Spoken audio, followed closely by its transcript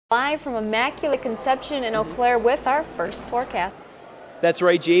Live from Immaculate Conception in Eau Claire with our first forecast. That's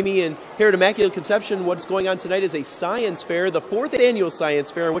right, Jamie, and here at Immaculate Conception, what's going on tonight is a science fair, the 4th annual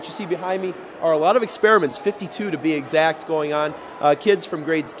science fair, and what you see behind me are a lot of experiments, 52 to be exact, going on. Kids from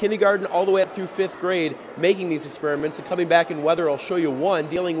grades kindergarten all the way up through 5th grade making these experiments, and coming back in weather, I'll show you one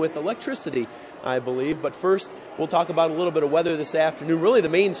dealing with electricity, I believe. But first, we'll talk about a little bit of weather this afternoon. Really the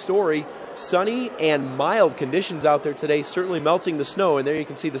main story, sunny and mild conditions out there today, certainly melting the snow, and there you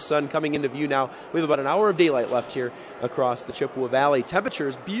can see the sun coming into view now. We have about an hour of daylight left here across the Chippewa Valley.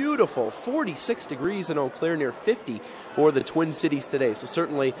 Temperatures beautiful, 46 degrees in Eau Claire, near 50 for the Twin Cities today. So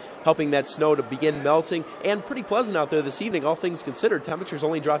certainly helping that snow to begin melting, and pretty pleasant out there this evening, all things considered. Temperatures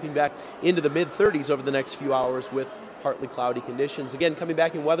only dropping back into the mid-30s over the next few hours with partly cloudy conditions. Again, coming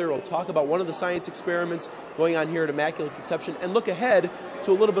back in weather, we'll talk about one of the science experiments going on here at Immaculate Conception and look ahead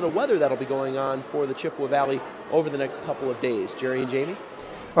to a little bit of weather that'll be going on for the Chippewa Valley over the next couple of days. Jerry and Jamie?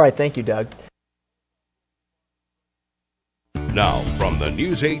 All right, thank you, Doug. Now, from the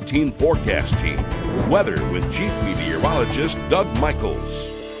News 18 forecast team, weather with Chief Meteorologist Doug Michaels.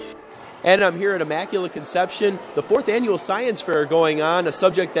 And I'm here at Immaculate Conception, the 4th annual science fair going on, a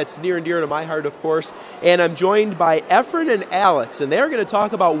subject that's near and dear to my heart, of course. And I'm joined by Efrain and Alex, and they're going to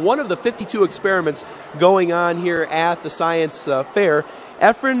talk about one of the 52 experiments going on here at the science fair.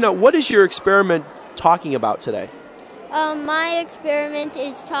 Efrain, what is your experiment talking about today? My experiment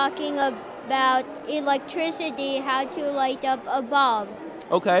is talking about electricity, how to light up a bulb.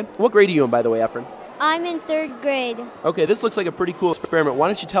 Okay. What grade are you in, by the way, Efrain? I'm in 3rd grade. Okay, this looks like a pretty cool experiment. Why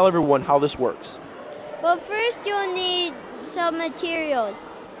don't you tell everyone how this works? Well, first you'll need some materials.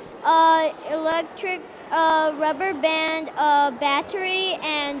 Electric rubber band, a battery,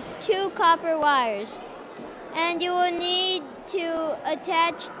 and 2 copper wires. And you will need to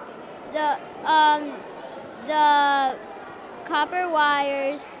attach the copper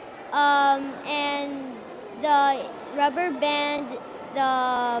wires and the rubber band,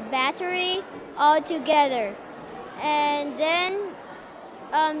 the battery, all together, and then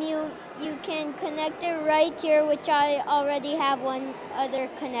you can connect it right here, which I already have one other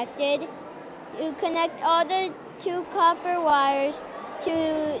connected. You connect all the 2 copper wires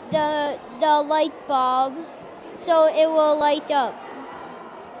to the light bulb, so it will light up.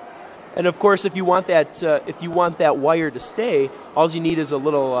 And of course, if you want that wire to stay, all you need is a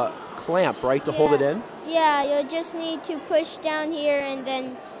little clamp, right, to hold it in. Yeah, you'll just need to push down here and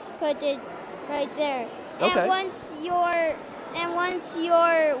then put it right there. Okay. And once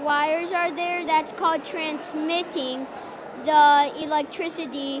your wires are there, that's called transmitting the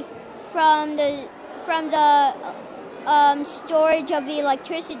electricity from the storage of the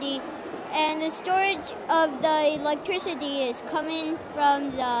electricity, and the storage of the electricity is coming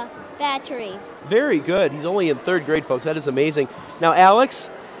from the battery. Very good. He's only in 3rd grade, folks. That is amazing. Now, Alex,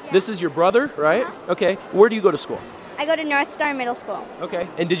 this is your brother, right? Okay. Where do you go to school? I go to North Star Middle School. Okay.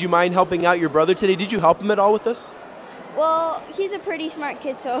 And did you mind helping out your brother today? Did you help him at all with this? Well, he's a pretty smart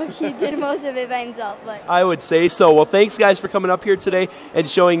kid, so he did most of it by himself. But I would say so. Well, thanks, guys, for coming up here today and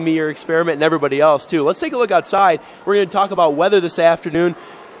showing me your experiment, and everybody else, too. Let's take a look outside. We're going to talk about weather this afternoon.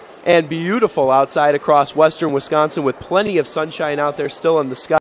 And beautiful outside across western Wisconsin with plenty of sunshine out there still in the sky.